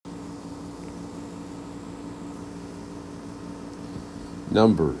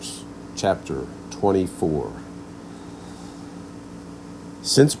Numbers chapter 24.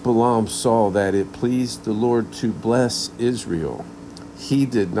 Since Balaam saw that it pleased the Lord to bless Israel, he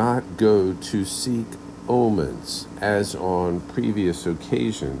did not go to seek omens as on previous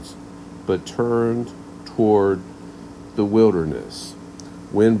occasions, but turned toward the wilderness.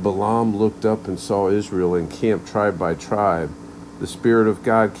 When Balaam looked up and saw Israel encamped tribe by tribe, the Spirit of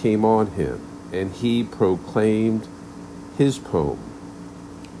God came on him, and he proclaimed his poem.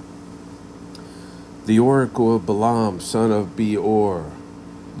 The oracle of Balaam, son of Beor,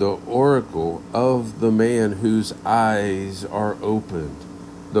 the oracle of the man whose eyes are opened,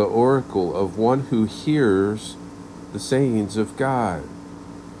 the oracle of one who hears the sayings of God,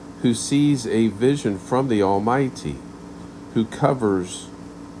 who sees a vision from the Almighty, who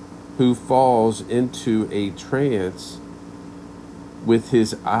falls into a trance with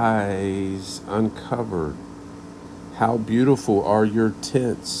his eyes uncovered. How beautiful are your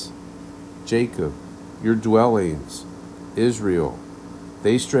tents, Jacob, your dwellings, Israel.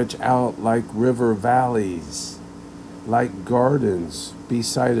 They stretch out like river valleys, like gardens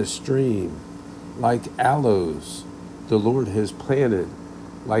beside a stream, like aloes the Lord has planted,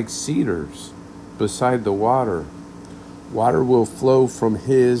 like cedars beside the water. Water will flow from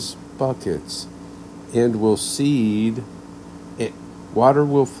his buckets and will seed. Water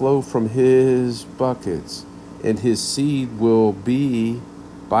will flow from his buckets, and his seed will be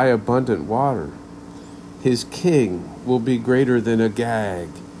by abundant water. His king will be greater than Agag,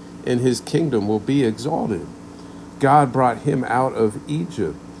 and his kingdom will be exalted. God brought him out of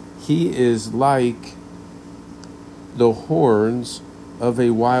Egypt. He is like the horns of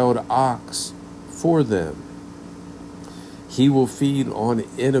a wild ox for them. He will feed on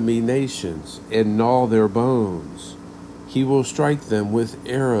enemy nations and gnaw their bones. He will strike them with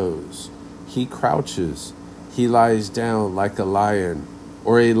arrows. He crouches. He lies down like a lion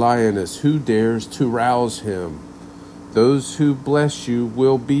or a lioness. Who dares to rouse him? Those who bless you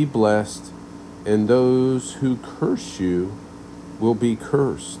will be blessed, and those who curse you will be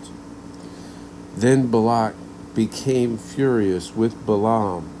cursed. Then Balak became furious with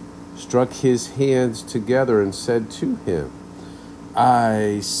Balaam, struck his hands together, and said to him,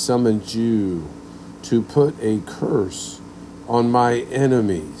 I summoned you to put a curse on my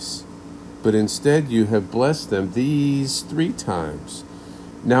enemies, but instead you have blessed them these 3 times.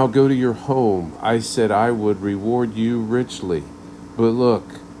 Now go to your home. I said I would reward you richly, but look,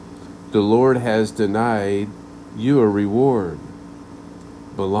 the Lord has denied you a reward.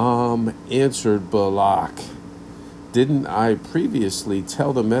 Balaam answered Balak, didn't I previously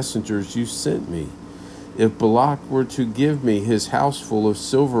tell the messengers you sent me? If Balak were to give me his house full of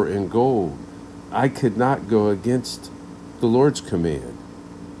silver and gold, I could not go against the Lord's command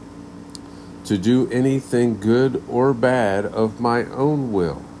to do anything good or bad of my own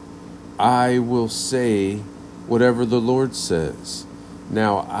will. I will say whatever the Lord says.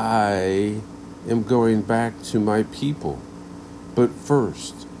 Now I am going back to my people. But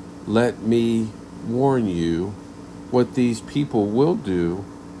first, let me warn you what these people will do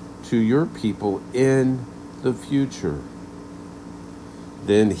to your people in the future.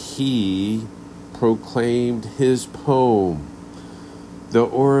 Then he proclaimed his poem, the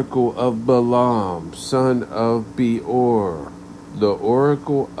oracle of Balaam, son of Beor, the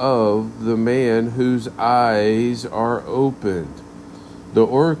oracle of the man whose eyes are opened, the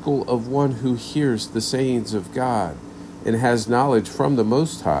oracle of one who hears the sayings of God and has knowledge from the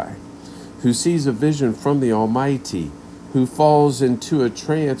Most High, who sees a vision from the Almighty, who falls into a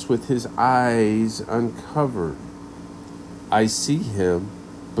trance with his eyes uncovered. I see him,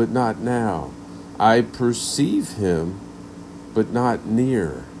 but not now. I perceive him, but not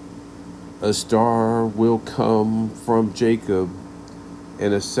near. A star will come from Jacob,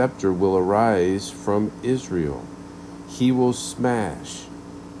 and a scepter will arise from Israel. He will smash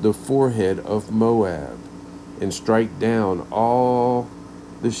the forehead of Moab and strike down all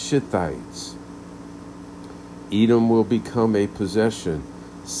the Shittites. Edom will become a possession.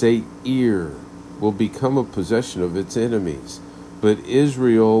 Seir will become a possession of its enemies. But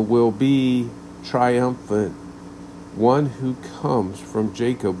Israel will be triumphant. One who comes from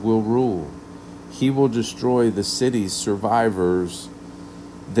Jacob will rule. He will destroy the city's survivors.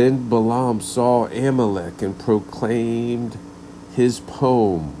 Then Balaam saw Amalek and proclaimed his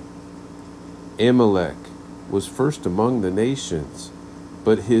poem. Amalek was first among the nations,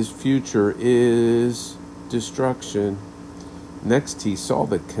 but his future is destruction. Next he saw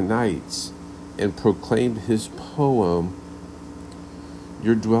the Kenites and proclaimed his poem.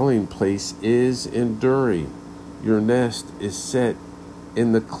 Your dwelling place is enduring. Your nest is set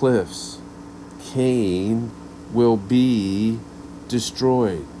in the cliffs. Cain will be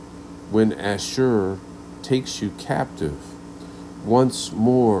destroyed when Ashur takes you captive. Once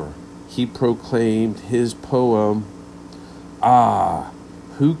more he proclaimed his poem, Ah,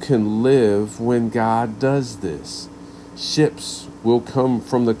 who can live when God does this? Ships will come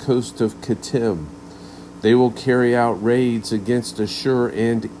from the coast of Kittim. They will carry out raids against Ashur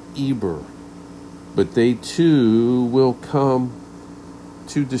and Eber, but they too will come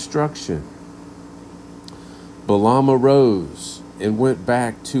to destruction. Balaam arose and went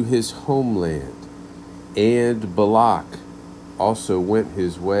back to his homeland, and Balak also went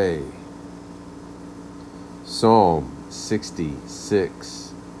his way. Psalm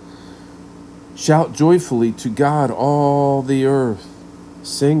 66. Shout joyfully to God, all the earth.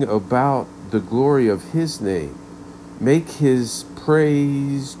 Sing about the glory of his name. Make his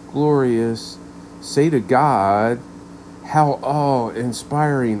praise glorious. Say to God, how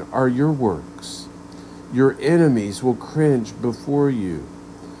awe-inspiring are your works. Your enemies will cringe before you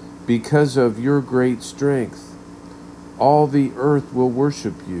because of your great strength. All the earth will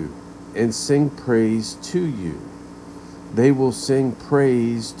worship you and sing praise to you. They will sing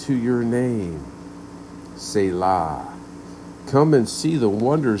praise to your name. Selah. Come and see the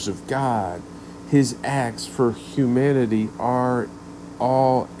wonders of God. His acts for humanity are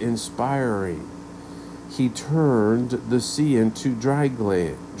awe-inspiring. He turned the sea into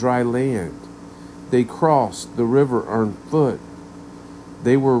dry land. They crossed the river on foot.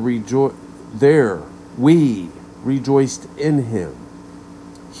 They were there. We rejoiced in him.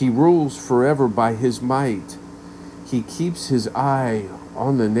 He rules forever by his might. He keeps his eye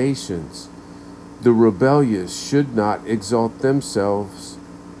on the nations. The rebellious should not exalt themselves.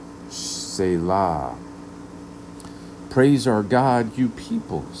 Selah. Praise our God, you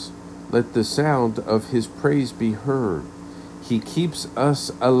peoples. Let the sound of his praise be heard. He keeps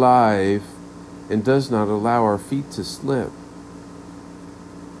us alive and does not allow our feet to slip.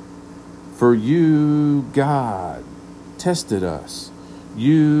 For you, God, tested us.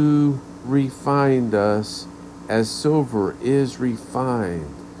 You refined us as silver is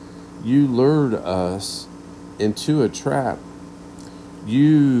refined. You lured us into a trap.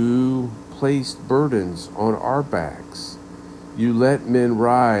 You placed burdens on our backs. You let men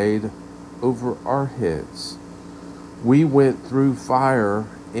ride over our heads. We went through fire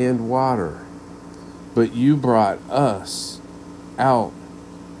and water, but you brought us out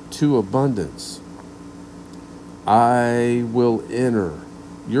to abundance. I will enter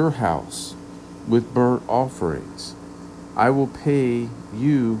your house with burnt offerings. I will pay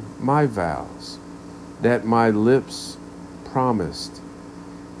you my vows that my lips promised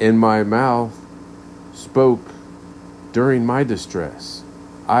and my mouth spoke during my distress.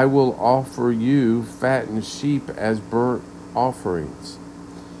 I will offer you fattened sheep as burnt offerings,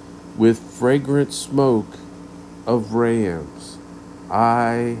 with fragrant smoke of rams.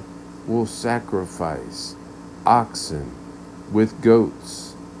 I will sacrifice oxen with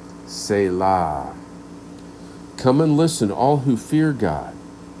goats. Selah. Come and listen, all who fear God,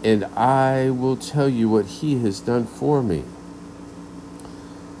 and I will tell you what he has done for me.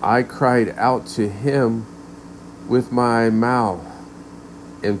 I cried out to him with my mouth,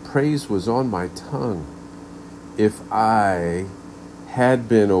 and praise was on my tongue. If I had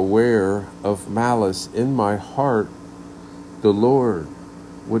been aware of malice in my heart, the Lord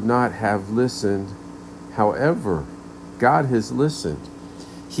would not have listened. However, God has listened.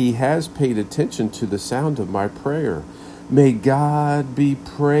 He has paid attention to the sound of my prayer. May God be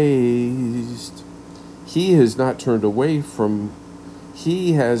praised. He has not turned away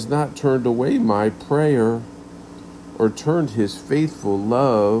my prayer or turned his faithful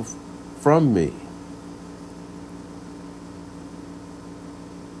love from me.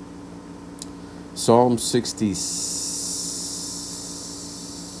 Psalm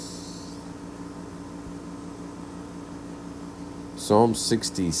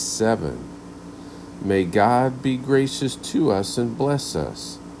 67. May God be gracious to us and bless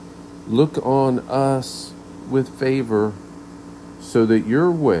us. Look on us with favor, so that your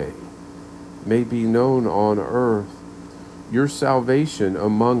way may be known on earth, your salvation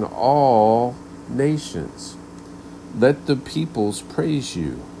among all nations. Let the peoples praise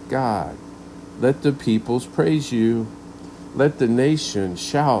you, God. Let the peoples praise you. Let the nations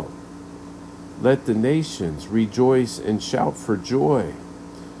shout. Let the nations rejoice and shout for joy.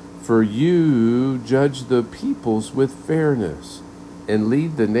 For you judge the peoples with fairness and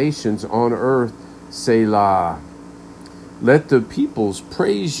lead the nations on earth. Selah. Let the peoples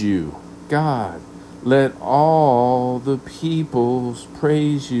praise you, God. Let all the peoples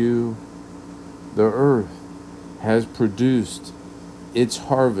praise you. The earth has produced its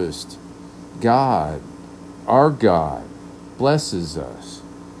harvest. God, our God, blesses us.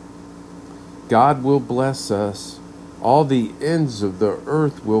 God will bless us. All the ends of the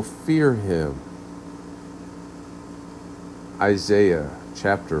earth will fear him. Isaiah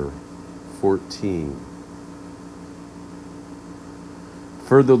chapter 14.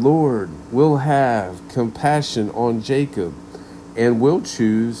 For the Lord will have compassion on Jacob and will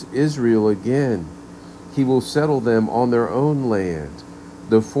choose Israel again. He will settle them on their own land.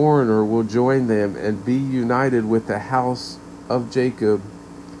 The foreigner will join them and be united with the house of Jacob.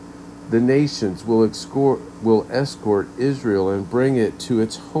 The nations will escort Israel and bring it to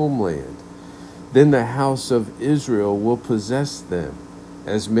its homeland. Then the house of Israel will possess them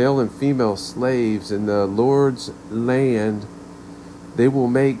as male and female slaves in the Lord's land. They will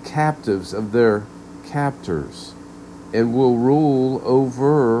make captives of their captors and will rule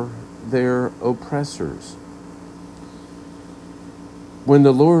over their oppressors. When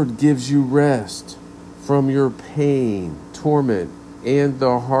the Lord gives you rest from your pain, torment, and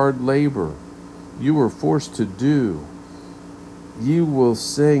the hard labor you were forced to do, you will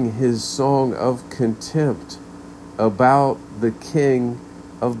sing his song of contempt about the king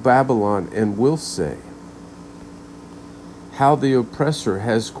of Babylon and will say, how the oppressor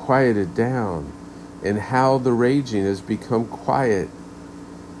has quieted down and how the raging has become quiet.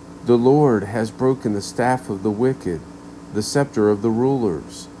 The Lord has broken the staff of the wicked, the scepter of the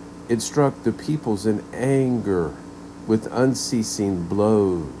rulers. It struck the peoples in anger with unceasing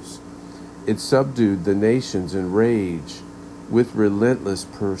blows. It subdued the nations in rage with relentless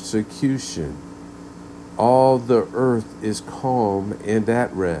persecution. All the earth is calm and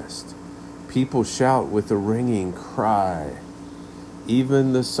at rest. People shout with a ringing cry.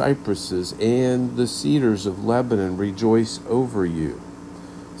 Even the cypresses and the cedars of Lebanon rejoice over you,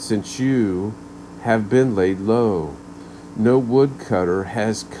 since you have been laid low. No woodcutter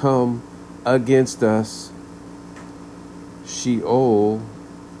has come against us. Sheol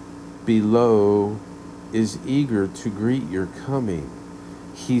below is eager to greet your coming.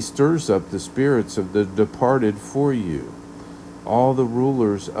 He stirs up the spirits of the departed for you. All the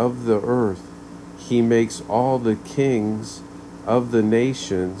rulers of the earth, he makes all the kings of the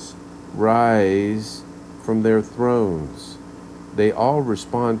nations rise from their thrones. They all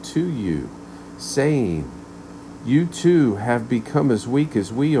respond to you, saying, you too have become as weak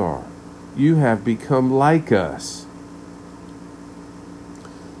as we are. You have become like us.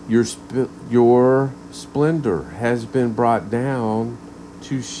 Your splendor has been brought down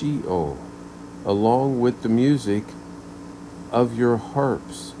to Sheol, along with the music of your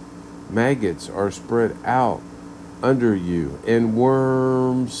harps. Maggots are spread out under you, and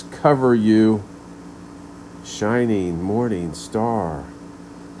worms cover you. Shining morning star,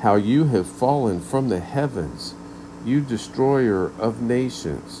 how you have fallen from the heavens, you destroyer of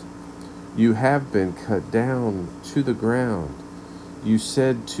nations. You have been cut down to the ground. You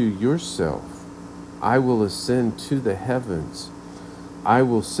said to yourself, I will ascend to the heavens. I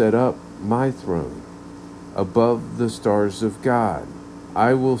will set up my throne above the stars of God.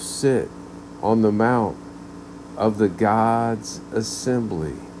 I will sit on the mount of the God's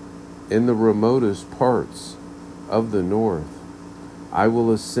assembly in the remotest parts of the north. I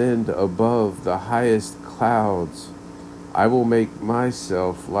will ascend above the highest clouds. I will make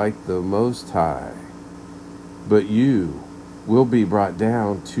myself like the Most High. But you will be brought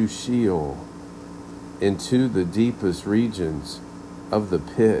down to Sheol, into the deepest regions of the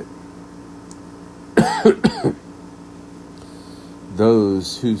pit.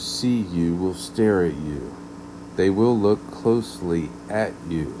 Those who see you will stare at you. They will look closely at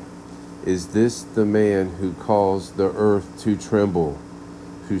you. Is this the man who caused the earth to tremble,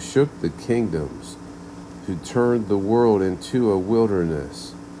 who shook the kingdoms, who turned the world into a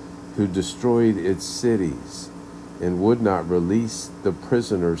wilderness, who destroyed its cities and would not release the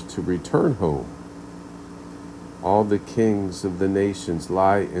prisoners to return home? All the kings of the nations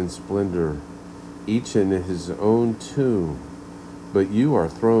lie in splendor, each in his own tomb, but you are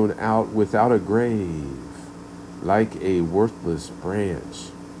thrown out without a grave, like a worthless branch,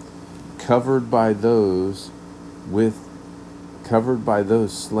 covered by those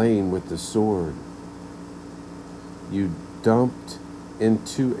slain with the sword. You dumped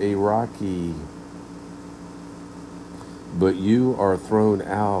into a rocky, but you are thrown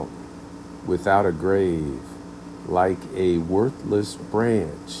out without a grave, like a worthless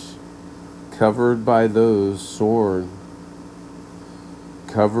branch, covered by those slain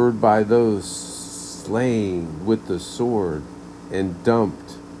with the sword, and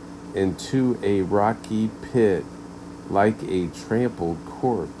dumped into a rocky pit like a trampled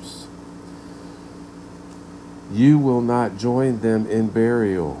corpse. You will not join them in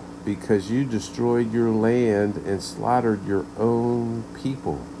burial. because you destroyed your land and slaughtered your own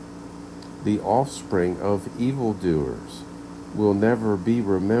people. The offspring of evildoers will never be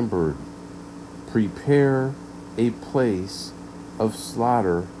remembered. Prepare a place of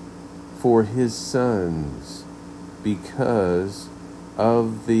slaughter for his sons because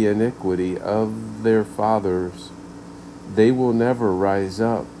of the iniquity of their fathers. They will never rise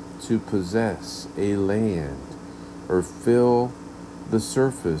up to possess a land or fill the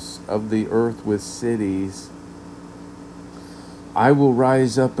surface of the earth with cities. I will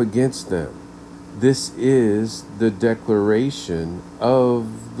rise up against them. This is the declaration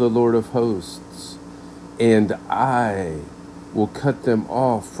of the Lord of hosts, and I will cut them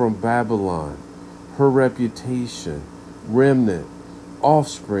off from Babylon, her reputation, remnant,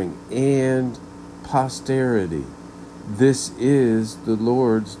 offspring, and posterity. This is the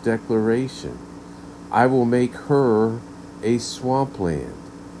Lord's declaration. I will make her a swampland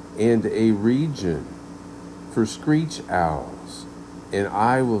and a region for screech owls, and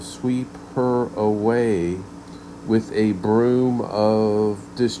I will sweep her away with a broom of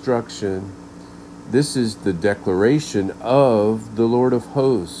destruction. This is the declaration of the Lord of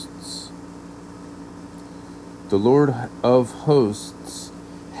hosts. The Lord of hosts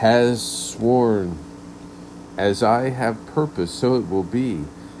has sworn, as I have purposed, so it will be.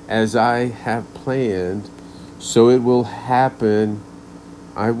 As I have planned, so it will happen.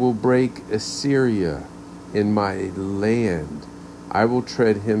 I will break Assyria in my land. I will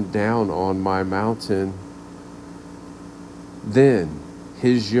tread him down on my mountain. Then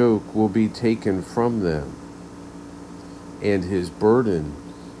his yoke will be taken from them, and his burden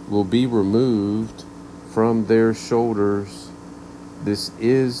will be removed from their shoulders. This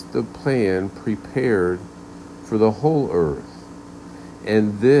is the plan prepared for the whole earth,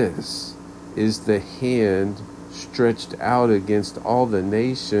 and this is the hand stretched out against all the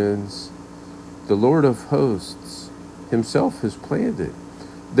nations. The Lord of hosts himself has planned it.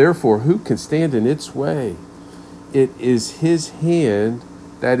 Therefore, who can stand in its way? It is his hand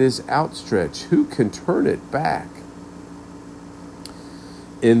that is outstretched. Who can turn it back?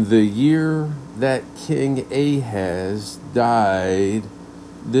 In the year that King Ahaz died,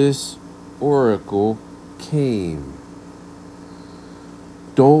 this oracle came.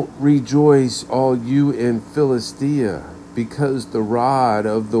 Don't rejoice, all you in Philistia, because the rod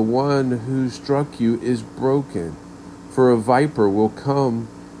of the one who struck you is broken. For a viper will come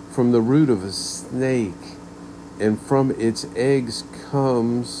from the root of a snake, and from its eggs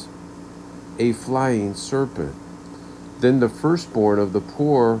comes a flying serpent. Then the firstborn of the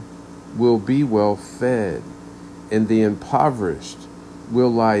poor will be well fed, and the impoverished will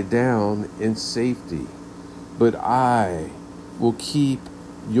lie down in safety. But I will keep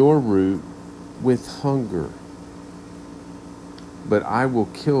your root with hunger. But I will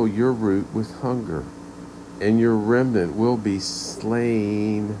kill your root with hunger, and your remnant will be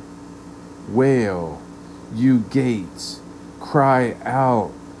slain. Wail, you gates, cry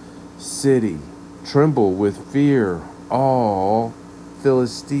out, city, tremble with fear, all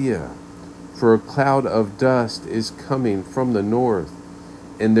Philistia. For a cloud of dust is coming from the north,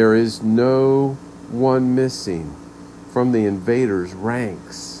 and there is no one missing from the invaders'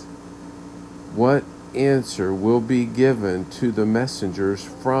 ranks. What answer will be given to the messengers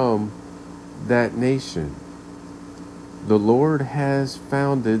from that nation? The Lord has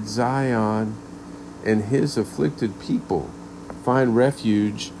founded Zion, and his afflicted people find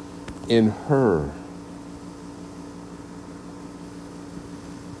refuge in her.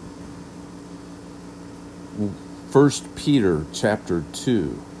 1 Peter chapter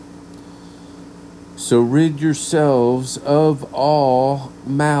 2. So rid yourselves of all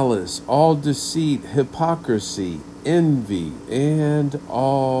malice, all deceit, hypocrisy, envy, and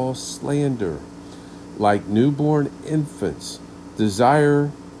all slander. Like newborn infants,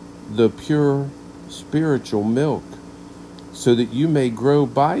 desire the pure spiritual milk, so that you may grow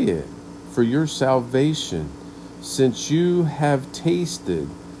by it for your salvation, since you have tasted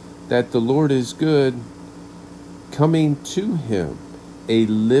that the Lord is good. Coming to him, a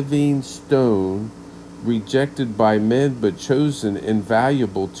living stone, rejected by men but chosen and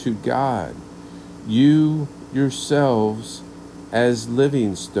valuable to God. You yourselves, as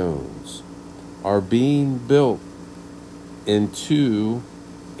living stones, are being built into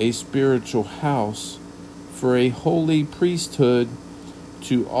a spiritual house for a holy priesthood,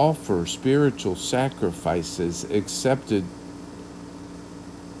 to offer spiritual sacrifices accepted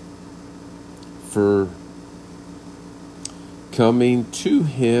for coming to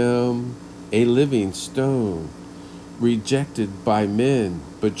him, a living stone, rejected by men,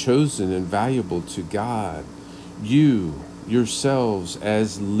 but chosen and valuable to God. You yourselves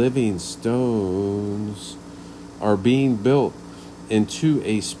as living stones are being built into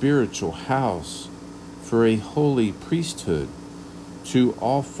a spiritual house for a holy priesthood, to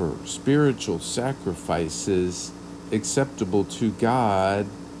offer spiritual sacrifices acceptable to God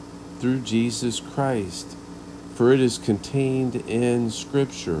through Jesus Christ. For it is contained in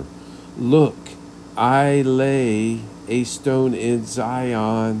Scripture, "Look, I lay a stone in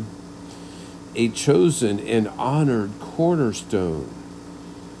Zion, a chosen and honored cornerstone,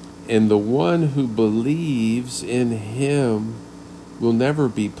 and the one who believes in him will never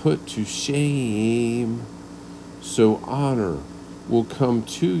be put to shame." So honor will come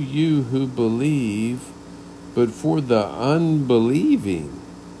to you who believe, but for the unbelieving,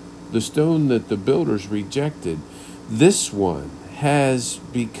 the stone that the builders rejected, this one has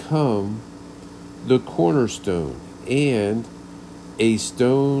become the cornerstone, and a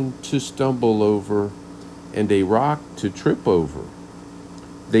stone to stumble over, and a rock to trip over.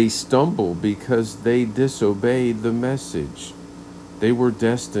 They stumble because they disobeyed the message. They were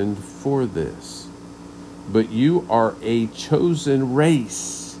destined for this. But you are a chosen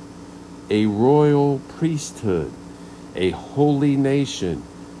race, a royal priesthood, a holy nation,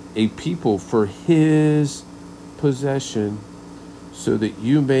 a people for his possession, so that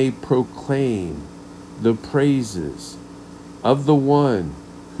you may proclaim the praises of the one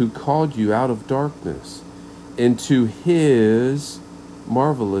who called you out of darkness into his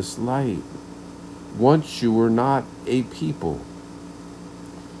marvelous light. Once you were not a people,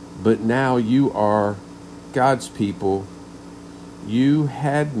 but now you are God's people. You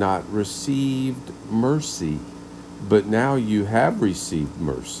had not received mercy, but now you have received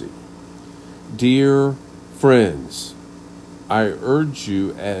mercy. Dear friends, I urge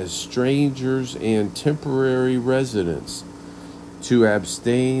you as strangers and temporary residents to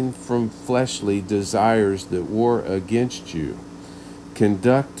abstain from fleshly desires that war against you.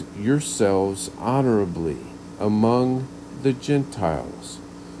 Conduct yourselves honorably among the Gentiles,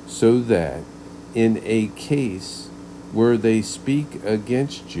 so that in a case where they speak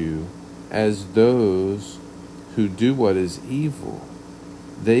against you as those who do what is evil,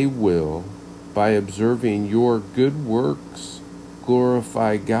 they will, by observing your good works,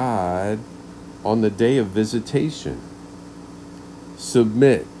 glorify God on the day of visitation.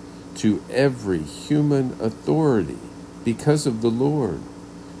 Submit to every human authority because of the Lord,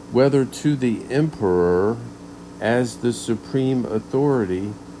 whether to the emperor as the supreme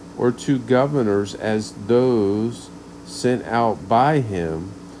authority, or to governors as those sent out by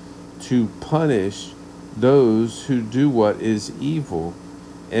him to punish those who do what is evil,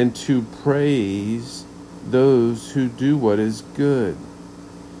 and to praise those who do what is good.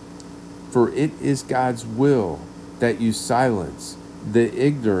 For it is God's will that you silence the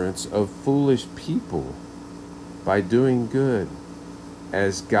ignorance of foolish people by doing good.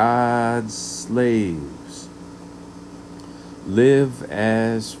 As God's slaves, live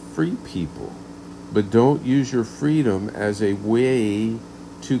as free people, but don't use your freedom as a way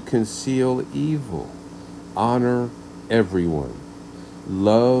to conceal evil. Honor everyone.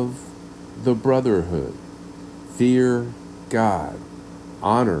 Love the brotherhood. Fear God.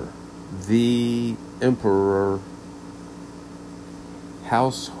 Honor the emperor.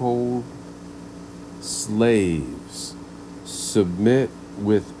 Household slaves, submit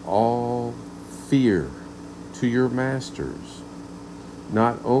with all fear to your masters,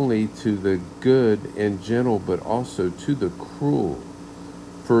 not only to the good and gentle, but also to the cruel,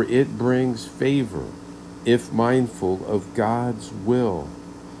 for it brings favor if mindful of God's will.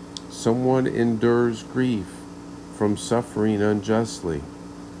 Someone endures grief from suffering unjustly.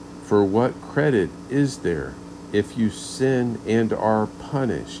 For what credit is there if you sin and are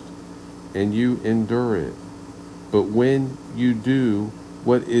punished, and you endure it? But when you do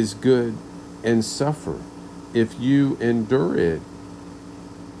what is good and suffer, if you endure it,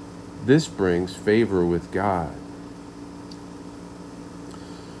 this brings favor with God.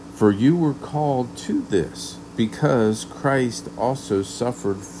 For you were called to this, because Christ also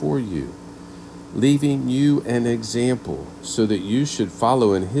suffered for you, leaving you an example so that you should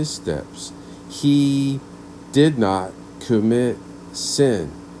follow in his steps. He did not commit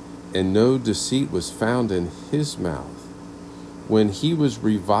sin, and no deceit was found in his mouth. When he was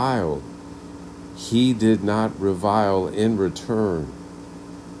reviled, he did not revile in return.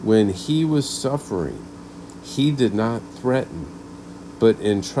 When he was suffering, he did not threaten, but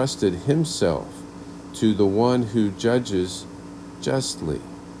entrusted himself to the one who judges justly.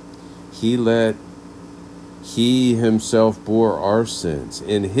 He himself bore our sins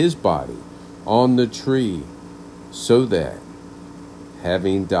in his body on the tree, so that,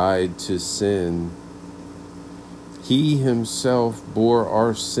 having died to sin, He himself bore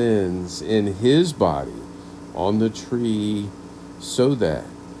our sins in his body on the tree, so that,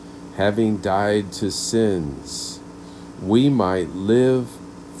 having died to sins, we might live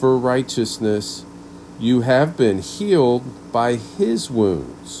for righteousness. You have been healed by his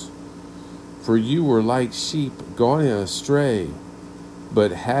wounds. For you were like sheep gone astray,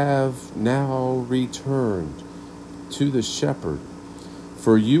 but have now returned to the shepherd.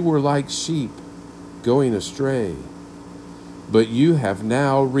 For you were like sheep going astray, but you have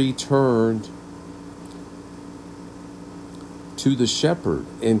now returned to the shepherd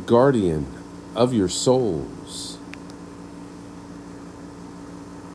and guardian of your souls.